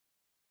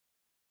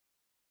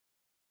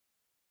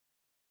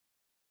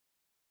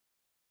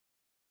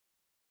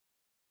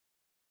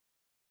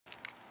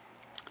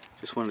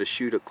Just wanted to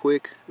shoot a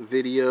quick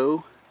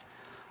video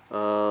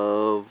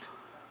of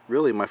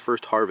really my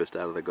first harvest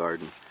out of the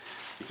garden.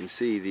 You can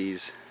see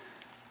these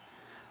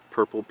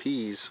purple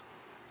peas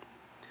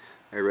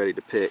are ready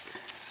to pick,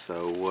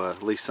 so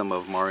at least some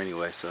of them are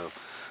anyway, so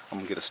I'm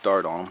gonna get a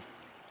start on them,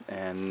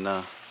 and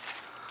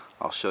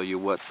I'll show you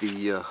what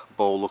the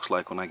bowl looks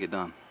like when I get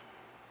done.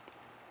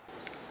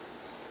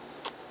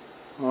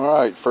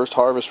 Alright, first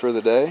harvest for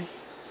the day.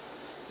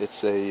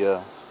 It's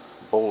a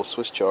bowl of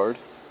Swiss chard.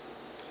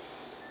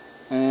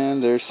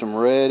 And there's some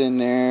red in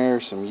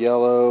there, some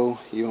yellow,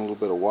 even a little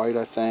bit of white,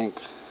 I think,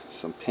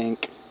 some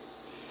pink.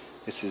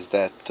 This is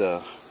that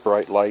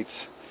Bright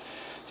Lights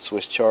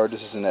Swiss chard.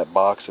 This is in that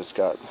box. It's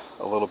got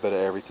a little bit of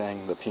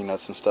everything, the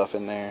peanuts and stuff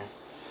in there.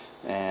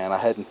 And I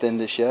hadn't thinned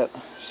this yet,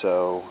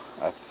 so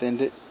I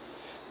thinned it.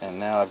 And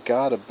now I've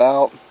got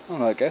about, I don't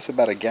know, I guess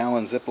about a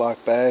gallon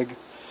Ziploc bag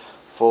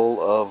full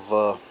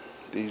of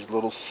these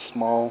little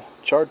small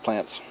chard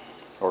plants,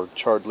 or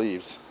chard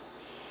leaves.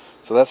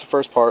 So that's the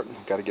first part.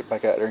 Got to get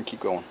back out there and keep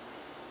going.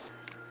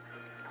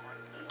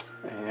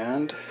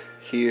 And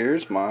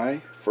here's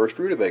my first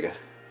rutabaga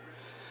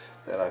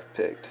that I've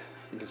picked.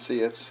 You can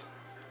see it's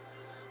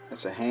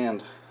a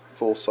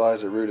handful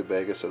size of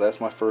rutabaga, so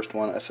that's my first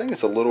one. I think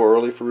it's a little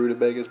early for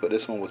rutabagas, but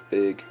this one was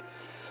big,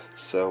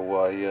 so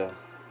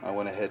I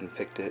went ahead and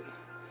picked it.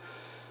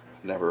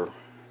 I've never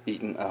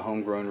eaten a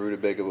homegrown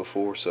rutabaga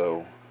before,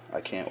 so I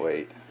can't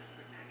wait.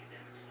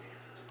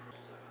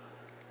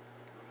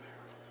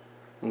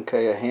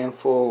 Okay, a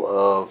handful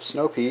of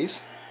snow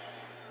peas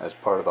as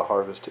part of the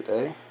harvest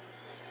today.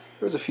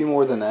 There's a few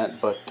more than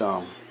that, but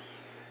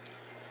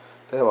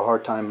they have a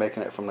hard time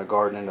making it from the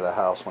garden into the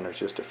house when there's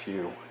just a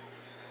few.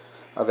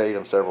 I've ate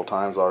them several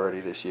times already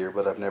this year,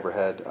 but I've never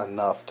had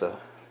enough to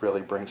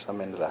really bring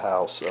some into the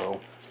house. So,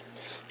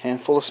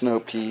 handful of snow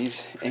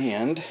peas,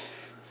 and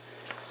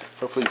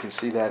hopefully you can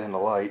see that in the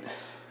light.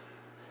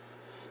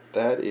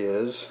 That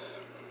is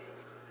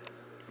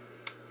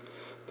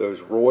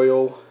those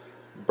royal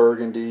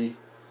Burgandy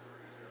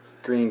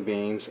green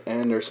beans,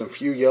 and there's some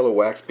few yellow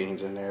wax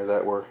beans in there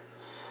that were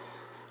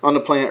on the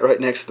plant right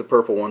next to the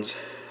purple ones.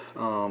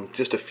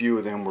 Just a few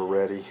of them were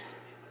ready,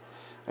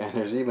 and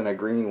there's even a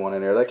green one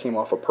in there that came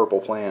off a purple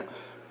plant.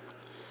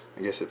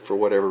 I guess for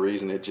whatever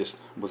reason it just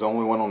was the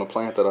only one on the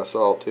plant that I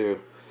saw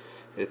too.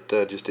 It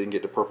just didn't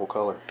get the purple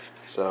color.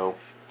 So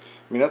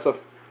I mean, that's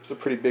a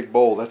pretty big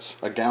bowl. That's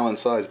a gallon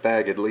size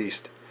bag at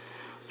least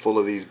full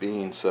of these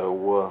beans,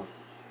 so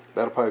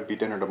that'll probably be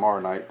dinner tomorrow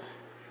night.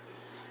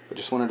 But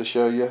just wanted to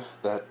show you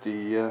that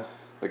the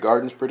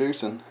garden's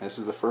producing. This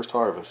is the first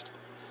harvest.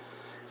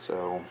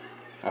 So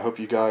I hope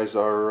you guys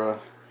are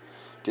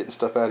getting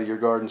stuff out of your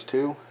gardens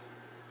too.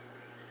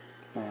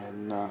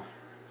 And I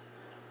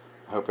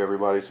hope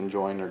everybody's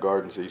enjoying their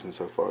garden season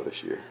so far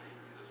this year.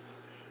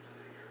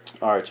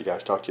 Alright, you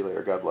guys, talk to you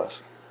later. God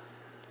bless.